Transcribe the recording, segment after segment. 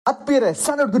ಆತ್ಮೀಯರೇ,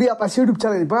 ಸ್ಟ್ಯಾಂಡರ್ಡ್ ದುನಿಯಾ plus YouTube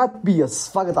channel ಆತ್ಮೀಯ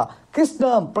ಸ್ವಾಗತ.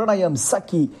 ಕೃಷ್ಣಂ ಪ್ರಣಯಂ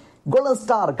ಸಖಿ, ಗೋಲ್ಡನ್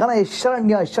ಸ್ಟಾರ್ ಗಣೇಶ್,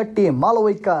 ಶರಣ್ಯ ಶೆಟ್ಟಿ,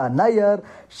 ಮಾಲವಿಕಾ ನಾಯರ್,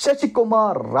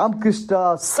 ಶಶಿಕುಮಾರ್, ರಾಮಕೃಷ್ಣ,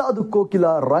 ಸಾಧು ಕೋಕಿಲ,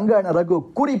 ರಂಗಾಯಣ ರಘು,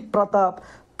 ಕುರಿ ಪ್ರತಾಪ್,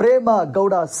 ಪ್ರೇಮ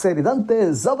ಗೌಡ ಸೇರಿದಂತೆ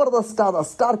ಜಬರ್ದಸ್ತ್ ಆದ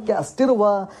ಸ್ಟಾರ್ ಕ್ಯಾಸ್ಟ್ ಇರುವ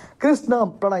ಕೃಷ್ಣಂ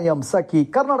ಪ್ರಣಯಂ ಸಖಿ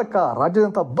ಕರ್ನಾಟಕ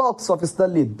ರಾಜ್ಯಾದ್ಯಂತ ಬಾಕ್ಸ್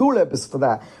ಆಫೀಸ್ನಲ್ಲಿ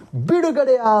ಧೂಳೆಬ್ಬಿಸುತ್ತದೆ.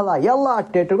 ಬಿಡುಗಡೆಯಾದ ಎಲ್ಲ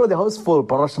ಥಿಯೇಟರ್ಗಳಲ್ಲಿ ಹೌಸ್ಫುಲ್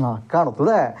ಪ್ರದರ್ಶನ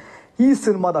ಕಾಣುತ್ತದೆ. ಈ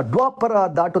ಸಿನಿಮಾದ ಡ್ವಾಪರ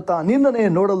ದಾಟುತ್ತಾ ನಿನ್ನನೆ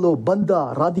ನೋಡಲು ಬಂದ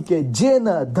ರಾಧಿಕೆ ಜೇನ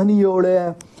ಧನಿಯೋಳೆ,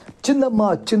 ಚಿನ್ನಮ್ಮ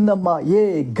ಚಿನ್ನಮ್ಮ ಏ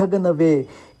ಗಗನವೇ,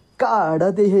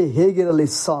 ಕಾಡದೆ ಹೇಗಿರಲಿ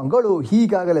ಸಾಂಗ್ಗಳು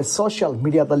ಈಗಾಗಲೇ ಸೋಷಿಯಲ್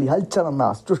ಮೀಡಿಯಾದಲ್ಲಿ ಹಲ್ಚಲನ್ನು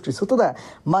ಸೃಷ್ಟಿಸುತ್ತದೆ.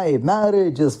 My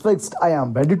marriage is fixed, I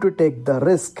am ready to take the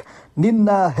risk, ನಿನ್ನ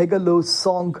ಹೆಗಲು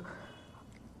ಸಾಂಗ್,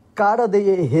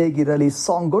 ಕಾಡದೆಯೇ ಹೇಗಿರಲಿ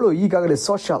ಸಾಂಗ್ಗಳು ಈಗಾಗಲೇ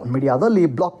ಸೋಷಿಯಲ್ ಮೀಡಿಯಾದಲ್ಲಿ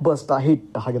ಬ್ಲಾಕ್ ಬಸ್ಟರ್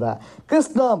ಹಿಟ್ ಆಗಿದೆ.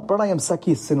 ಕೃಷ್ಣಂ ಪ್ರಣಯಂ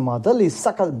ಸಖಿ ಸಿನಿಮಾದಲ್ಲಿ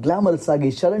ಸಕಲ್ ಗ್ಲಾಮರಸ್ ಆಗಿ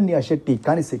ಶರಣ್ಯ ಶೆಟ್ಟಿ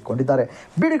ಕಾಣಿಸಿಕೊಂಡಿದ್ದಾರೆ.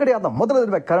 ಬಿಡುಗಡೆಯಾದ ಮೊದಲ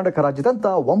ದಿನವೇ ಕರ್ನಾಟಕ ರಾಜ್ಯಾದ್ಯಂತ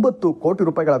 9 ಕೋಟಿ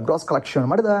ರೂಪಾಯಿಗಳ ಗ್ರಾಸ್ ಕಲೆಕ್ಷನ್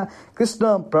ಮಾಡಿದ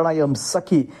ಕೃಷ್ಣಂ ಪ್ರಣಯಂ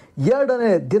ಸಖಿ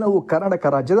ಎರಡನೇ ದಿನವೂ ಕರ್ನಾಟಕ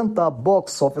ರಾಜ್ಯಾದ್ಯಂತ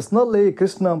ಬಾಕ್ಸ್ ಆಫೀಸ್ನಲ್ಲಿ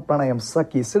ಕೃಷ್ಣಂ ಪ್ರಣಯಂ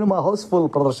ಸಖಿ ಸಿನಿಮಾ ಹೌಸ್ಫುಲ್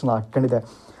ಪ್ರದರ್ಶನ ಕಂಡಿದೆ.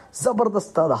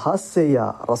 ಜಬರ್ದಸ್ತ್ ಆದ ಹಾಸ್ಯ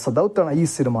ರಸದೌತಣ ಈ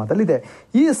ಸಿನಿಮಾದಲ್ಲಿದೆ.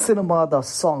 ಈ ಸಿನಿಮಾದ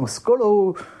ಸಾಂಗ್ಸ್ಗಳು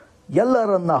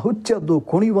ಎಲ್ಲರನ್ನ ಹುಚ್ಚದ್ದು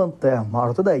ಕುಣಿಯುವಂತೆ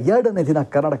ಮಾಡುತ್ತದೆ. ಎರಡನೇ ದಿನ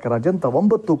ಕರ್ನಾಟಕ ರಾಜ್ಯಾದ್ಯಂತ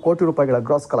 9 ಕೋಟಿ ರೂಪಾಯಿಗಳ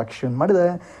ಗ್ರಾಸ್ ಕಲೆಕ್ಷನ್ ಮಾಡಿದೆ.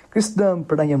 ಕೃಷ್ಣಂ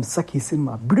ಪ್ರಣಯಂ ಸಖಿ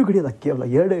ಸಿನಿಮಾ ಬಿಡುಗಡೆಯಾದ ಕೇವಲ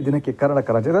 2 ದಿನಕ್ಕೆ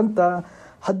ಕರ್ನಾಟಕ ರಾಜ್ಯಾದ್ಯಂತ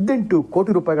 18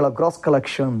 ಕೋಟಿ ರೂಪಾಯಿಗಳ ಗ್ರಾಸ್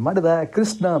ಕಲೆಕ್ಷನ್ ಮಾಡಿದೆ.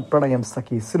 ಕೃಷ್ಣಂ ಪ್ರಣಯಂ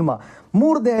ಸಖಿ ಸಿನಿಮಾ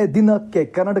 3ನೇ ದಿನಕ್ಕೆ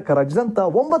ಕರ್ನಾಟಕ ರಾಜ್ಯಾದ್ಯಂತ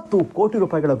 9 ಕೋಟಿ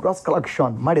ರೂಪಾಯಿಗಳ ಗ್ರಾಸ್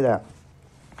ಕಲೆಕ್ಷನ್ ಮಾಡಿದೆ.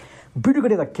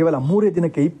 ಬಿಡುಗಡೆಯಾದ ಕೇವಲ 3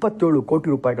 ದಿನಕ್ಕೆ 27 ಕೋಟಿ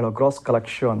ರೂಪಾಯಿಗಳ ಗ್ರಾಸ್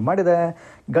ಕಲೆಕ್ಷನ್ ಮಾಡಿದೆ.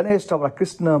 ಗಣೇಶ್ ಅವರ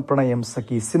ಕೃಷ್ಣಂ ಪ್ರಣಯಂ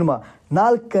ಸಖಿ ಸಿನಿಮಾ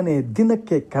 4ನೇ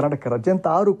ದಿನಕ್ಕೆ ಕರ್ನಾಟಕ ರಾಜ್ಯಾದ್ಯಂತ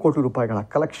 6 ಕೋಟಿ ರೂಪಾಯಿಗಳ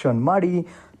ಕಲೆಕ್ಷನ್ ಮಾಡಿ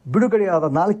ಬಿಡುಗಡೆಯಾದ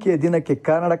 4ನೇ ದಿನಕ್ಕೆ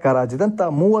ಕರ್ನಾಟಕ ರಾಜ್ಯಾದ್ಯಂತ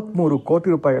 33 ಕೋಟಿ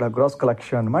ರೂಪಾಯಿಗಳ ಗ್ರಾಸ್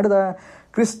ಕಲೆಕ್ಷನ್ ಮಾಡಿದೆ.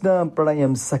 ಕೃಷ್ಣಂ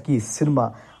ಪ್ರಣಯಂ ಸಖಿ ಸಿನಿಮಾ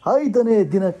 5ನೇ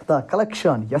ದಿನದ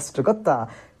ಕಲೆಕ್ಷನ್ ಎಷ್ಟು ಗೊತ್ತಾ?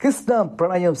 ಕೃಷ್ಣಂ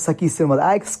ಪ್ರಣಯಂ ಸಖಿ ಸಿನಿಮಾದ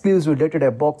exclusive dated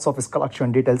box office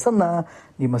collection details ಅನ್ನ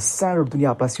ನಿಮ್ಮ ಸ್ಟ್ಯಾಂಡರ್ಡ್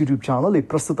ದುನಿಯಾ ಪ್ಲಸ್ ಯೂಟ್ಯೂಬ್ ಚಾನಲ್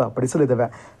ಪ್ರಸ್ತುತ ಪಡಿಸಲಿದ್ದೇವೆ.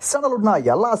 ಸ್ಟ್ಯಾಂಡರ್ಡ್ನ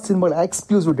ಎಲ್ಲ ಸಿನಿಮಾಗಳ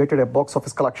exclusive dated box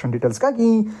office collection ಡೀಟೇಲ್ಸ್ಗಾಗಿ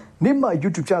ನಿಮ್ಮ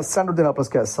ಯೂಟ್ಯೂಬ್ ಚಾನಲ್ ಸ್ಟ್ಯಾಂಡರ್ಡ್ ದುನಿಯಾ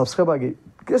ಪ್ಲಸ್ಗೆ ಸಬ್ಸ್ಕ್ರೈಬ್ ಆಗಿ.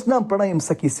 ಕೃಷ್ಣಂ ಪ್ರಣಯಂ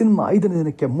ಸಖಿ ಸಿನಿಮಾ 5ನೇ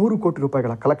ದಿನಕ್ಕೆ 3 ಕೋಟಿ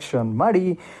ರೂಪಾಯಿಗಳ ಕಲೆಕ್ಷನ್ ಮಾಡಿ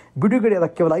ಬಿಡುಗಡೆಯಾದ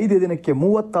ಕೇವಲ 5 ದಿನಕ್ಕೆ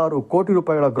 36 ಕೋಟಿ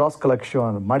ರೂಪಾಯಿಗಳ ಗ್ರಾಸ್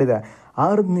ಕಲೆಕ್ಷನ್ ಮಾಡಿದೆ.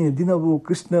 6ನೇ ದಿನವೂ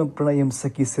ಕೃಷ್ಣಂ ಪ್ರಣಯಂ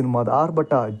ಸಖಿ ಸಿನಿಮಾದ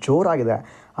ಆರ್ಭಟ ಜೋರಾಗಿದೆ.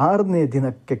 6ನೇ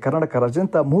ದಿನಕ್ಕೆ ಕರ್ನಾಟಕ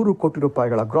ರಾಜ್ಯಾದ್ಯಂತ 3 ಕೋಟಿ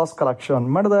ರೂಪಾಯಿಗಳ ಗ್ರಾಸ್ ಕಲೆಕ್ಷನ್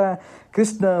ಮಾಡಿದೆ.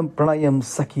 ಕೃಷ್ಣಂ ಪ್ರಣಯಂ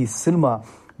ಸಖಿ ಸಿನಿಮಾ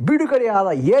ಬಿಡುಗಡೆಯಾದ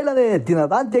 7ನೇ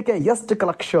ದಿನದ ಅಂತ್ಯಕ್ಕೆ ಎಷ್ಟು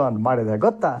ಕಲೆಕ್ಷನ್ ಮಾಡಿದೆ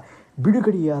ಗೊತ್ತಾ?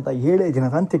 ಬಿಡುಗಡೆಯಾದ 7ನೇ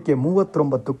ದಿನದ ಅಂತ್ಯಕ್ಕೆ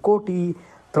 39 ಕೋಟಿ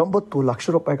 90 ಲಕ್ಷ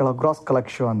ರೂಪಾಯಿಗಳ ಗ್ರಾಸ್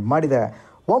ಕಲೆಕ್ಷನ್ ಮಾಡಿದೆ.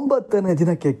 9ನೇ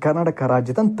ದಿನಕ್ಕೆ ಕರ್ನಾಟಕ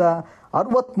ರಾಜ್ಯಾದ್ಯಂತ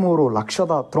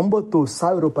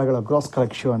 63,90,000 ರೂಪಾಯಿಗಳ ಗ್ರಾಸ್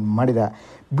ಕಲೆಕ್ಷನ್ ಮಾಡಿದೆ.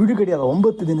 ಬಿಡುಗಡೆಯಾದ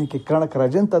 9 ದಿನಕ್ಕೆ ಕರ್ನಾಟಕ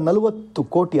ರಾಜ್ಯಾದ್ಯಂತ 40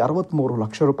 ಕೋಟಿ 63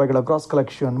 ಲಕ್ಷ ರೂಪಾಯಿಗಳ ಗ್ರಾಸ್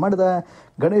ಕಲೆಕ್ಷನ್ ಮಾಡಿದೆ.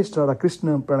 ಗಣೇಶ್ ಅವರ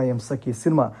ಕೃಷ್ಣಂ ಪ್ರಣಯಂ ಸಖಿ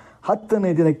ಸಿನಿಮಾ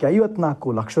 10ನೇ ದಿನಕ್ಕೆ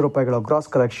 54 ಲಕ್ಷ ರೂಪಾಯಿಗಳ ಗ್ರಾಸ್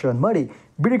ಕಲೆಕ್ಷನ್ ಮಾಡಿ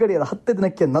ಬಿಡುಗಡೆಯಾದ 10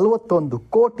 ದಿನಕ್ಕೆ 41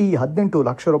 ಕೋಟಿ 18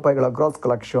 ಲಕ್ಷ ರೂಪಾಯಿಗಳ ಗ್ರಾಸ್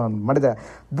ಕಲೆಕ್ಷನ್ ಮಾಡಿದೆ.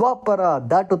 ದ್ವಾಪರ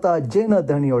ದಾಟುತ್ತಾ ಜೇನ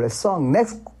ಧನಿಯೋಳೆ ಸಾಂಗ್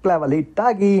ನೆಕ್ಸ್ಟ್ ಲೆವೆಲ್ ಹಿಟ್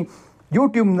ಆಗಿ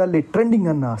ಯೂಟ್ಯೂಬ್ನಲ್ಲಿ ಟ್ರೆಂಡಿಂಗ್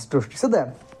ಅನ್ನು ಸೃಷ್ಟಿಸಿದೆ.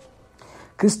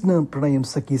 ಕೃಷ್ಣಂ ಪ್ರಣಯಂ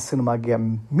ಸಖಿ ಸಿನಿಮಾಗೆ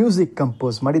ಮ್ಯೂಸಿಕ್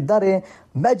ಕಂಪೋಸ್ ಮಾಡಿದ್ದಾರೆ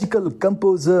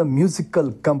ಮ್ಯೂಸಿಕಲ್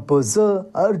ಕಂಪೋಸರ್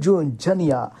ಅರ್ಜುನ್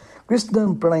ಜನಿಯಾ. ಕೃಷ್ಣಂ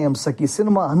ಪ್ರಣಯಂ ಸಖಿ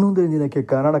ಸಿನಿಮಾ 11ನೇ ದಿನಕ್ಕೆ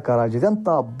ಕರ್ನಾಟಕ ರಾಜ್ಯಾದ್ಯಂತ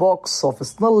ಬಾಕ್ಸ್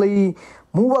ಆಫೀಸ್ನಲ್ಲಿ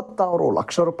 36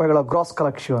 ಲಕ್ಷ ರೂಪಾಯಿಗಳ ಗ್ರಾಸ್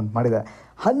ಕಲೆಕ್ಷನ್ ಮಾಡಿದೆ.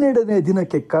 12ನೇ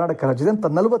ದಿನಕ್ಕೆ ಕರ್ನಾಟಕ ರಾಜ್ಯಾದ್ಯಂತ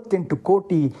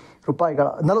 48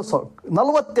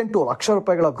 ಲಕ್ಷ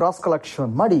ರೂಪಾಯಿಗಳ ಗ್ರಾಸ್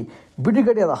ಕಲೆಕ್ಷನ್ ಮಾಡಿ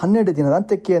ಬಿಡುಗಡೆಯಾದ 12 ದಿನದ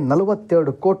ಅಂತ್ಯಕ್ಕೆ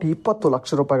 42 ಕೋಟಿ 20 ಲಕ್ಷ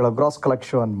ರೂಪಾಯಿಗಳ ಗ್ರಾಸ್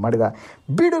ಕಲೆಕ್ಷನ್ ಮಾಡಿದೆ.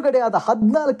 ಬಿಡುಗಡೆಯಾದ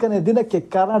 14ನೇ ದಿನಕ್ಕೆ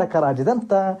ಕರ್ನಾಟಕ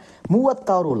ರಾಜ್ಯಾದ್ಯಂತ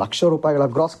 36 ಲಕ್ಷ ರೂಪಾಯಿಗಳ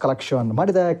ಗ್ರಾಸ್ ಕಲೆಕ್ಷನ್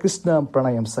ಮಾಡಿದೆ ಕೃಷ್ಣಂ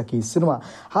ಪ್ರಣಯಂ ಸಖಿ ಸಿನಿಮಾ.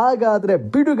 ಹಾಗಾದರೆ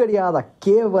ಬಿಡುಗಡೆಯಾದ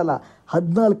ಕೇವಲ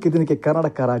 14 ದಿನಕ್ಕೆ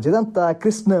ಕರ್ನಾಟಕ ರಾಜ್ಯಾದ್ಯಂತ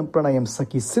ಕೃಷ್ಣಂ ಪ್ರಣಯಂ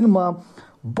ಸಖಿ ಸಿನಿಮಾ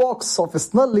ಬಾಕ್ಸ್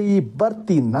ಆಫೀಸ್ನಲ್ಲಿ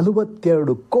ಬರ್ತಿ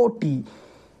 42 ಕೋಟಿ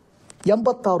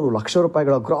 86 ಲಕ್ಷ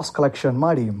ರೂಪಾಯಿಗಳ ಗ್ರಾಸ್ ಕಲೆಕ್ಷನ್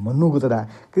ಮಾಡಿ ಮುನ್ನುಗ್ಗುತ್ತದೆ.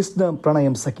 ಕೃಷ್ಣಂ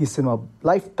ಪ್ರಣಯಂ ಸಖಿ ಸಿನಿಮಾ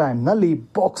ಲೈಫ್ ಟೈಮ್ನಲ್ಲಿ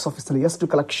ಬಾಕ್ಸ್ ಆಫೀಸಲ್ಲಿ ಎಷ್ಟು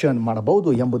ಕಲೆಕ್ಷನ್ ಮಾಡಬಹುದು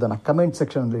ಎಂಬುದನ್ನು ಕಮೆಂಟ್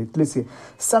ಸೆಕ್ಷನ್ನಲ್ಲಿ ತಿಳಿಸಿ.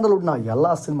 ಸ್ಯಾಂಡಲ್ವುಡ್ನ ಎಲ್ಲ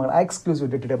ಸಿನಿಮಾಗಳ exclusive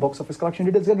dated box office collection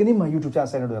ಡೀಟೇಲ್ಸ್ಗಾಗಿ ನಿಮ್ಮ ಯೂಟ್ಯೂಬ್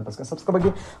ಚಾನಲ್ ಸಬ್ಸ್ಕ್ರೈಬ್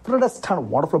ಆಗಿ.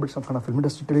 Wonderful bits of film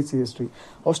industry, history,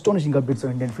 astonishing updates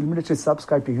on Indian film industry.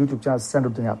 Subscribe to YouTube channel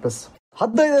Standard Dunia Plus.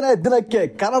 15ನೇ ದಿನಕ್ಕೆ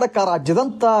ಕರ್ನಾಟಕ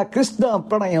ರಾಜ್ಯದಂತ ಕೃಷ್ಣ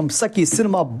ಪ್ರಣಯಂ ಸಖಿ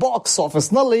ಸಿನಿಮಾ ಬಾಕ್ಸ್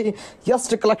ಆಫೀಸ್ನಲ್ಲಿ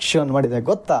ಎಷ್ಟು ಕಲೆಕ್ಷನ್ ಮಾಡಿದೆ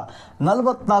ಗೊತ್ತಾ?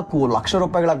 44 ಲಕ್ಷ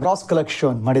ರೂಪಾಯಿಗಳ ಗ್ರಾಸ್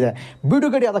ಕಲೆಕ್ಷನ್ ಮಾಡಿದೆ.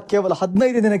 ಬಿಡುಗಡೆಯಾದ ಕೇವಲ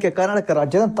 15 ದಿನಕ್ಕೆ ಕರ್ನಾಟಕ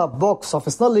ರಾಜ್ಯದಂತ ಬಾಕ್ಸ್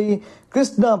ಆಫೀಸ್ನಲ್ಲಿ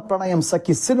ಕೃಷ್ಣ ಪ್ರಣಯಂ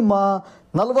ಸಖಿ ಸಿನಿಮಾ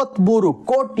 43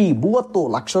 ಕೋಟಿ 30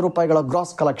 ಲಕ್ಷ ರೂಪಾಯಿಗಳ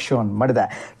ಗ್ರಾಸ್ ಕಲೆಕ್ಷನ್ ಮಾಡಿದೆ.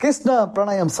 ಕೃಷ್ಣ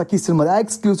ಪ್ರಣಯಂ ಸಖಿ ಸಿನಿಮಾದ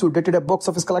exclusive day to day box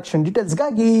office collection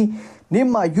ಡೀಟೇಲ್ಸ್ಗಾಗಿ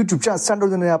ನಿಮ್ಮ ಯೂಟ್ಯೂಬ್ ಚಾನಲ್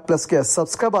ಸ್ಯಾಂಡಲ್ವುಡ್ ಪ್ಲಸ್ಗೆ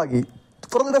ಸಬ್ಸ್ಕ್ರೈಬ್ ಆಗಿ.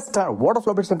 For the latest what of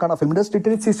updates on Kannada film industry,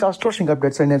 streaming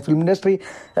updates and film industry,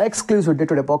 exclusive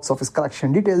day-to-day box office collection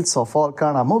details of all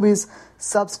Kannada movies,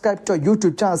 subscribe to our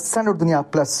YouTube channel SANDALWOOD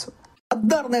Plus.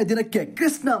 16ನೇ ದಿನಕ್ಕೆ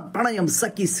ಕೃಷ್ಣ ಪ್ರಣಯಂ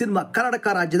ಸಖಿ cinema Karnataka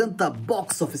ರಾಜ್ಯದಂತ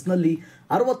box ಆಫೀಸ್ನಲ್ಲಿ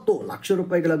 60 ಲಕ್ಷ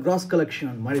ರೂಪಾಯಿಗಳ gross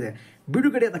collection ಮಾಡಿದೆ.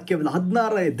 ಬಿಡುಗಡೆಯಾದ ಕೇವಲ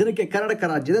 16ನೇ ದಿನಕ್ಕೆ Karnataka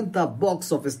ರಾಜ್ಯದಂತ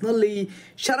box ಆಫೀಸ್ನಲ್ಲಿ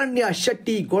Sharanya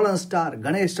Shetty golden star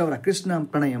Ganesh ಅವರ ಕೃಷ್ಣ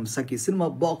ಪ್ರಣಯಂ ಸಖಿ cinema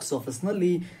box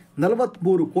ಆಫೀಸ್ನಲ್ಲಿ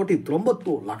 43 ಕೋಟಿ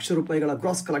 90 ಲಕ್ಷ ರೂಪಾಯಿಗಳ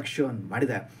ಗ್ರಾಸ್ ಕಲೆಕ್ಷನ್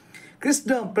ಮಾಡಿದೆ.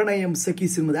 ಕೃಷ್ಣ ಪ್ರಣಯಂ ಸಖಿ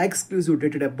ಸಿನಿಮಾದ exclusive day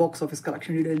to day box office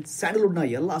collection details, ಸ್ಯಾಂಡಲ್ವುಡ್ನ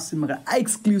ಎಲ್ಲ ಸಿನಿಮಾಗಳ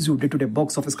exclusive day to day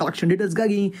box office collection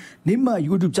ಡೀಟೇಲ್ಸ್ಗಾಗಿ ನಿಮ್ಮ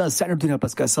ಯೂಟ್ಯೂಬ್ ಚಾನಲ್ ಸ್ಯಾಂಡಲ್ವುಡ್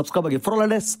ಪ್ಲಸ್ಗೆ ಸಬ್ಸ್ಕ್ರೈಬ್ ಆಗಿ. For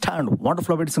all stand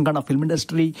wonderful updates in Kannada film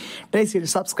industry,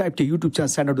 subscribe to YouTube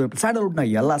channel ಸ್ಯಾಂಡಲ್ವುಡ್ನ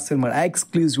ಎಲ್ಲ ಸಿನಿಮಾಗಳ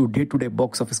exclusive day to day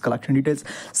box office collection details,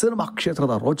 cinema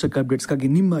ಕ್ಷೇತ್ರದ ರೋಚಕ ಅಪ್ಡೇಟ್ಸ್ಗಾಗಿ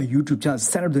ನಿಮ್ಮ YouTube channel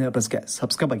Sandalwood ಪ್ಲಸ್ಗೆ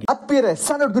subscribe ಆಗಿ. ಆತ್ಮೀಯರೇ,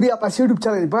 Sandalwood YouTube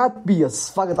channel ಆತ್ಮೀಯ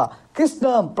ಸ್ವಾಗತ. ಕೃಷ್ಣ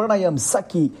ಪ್ರಣಯಂ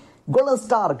ಸಖಿ ಗೋಲ್ಡನ್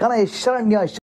ಸ್ಟಾರ್ ಗಣೇಶ್ ಶರಣ್ಯ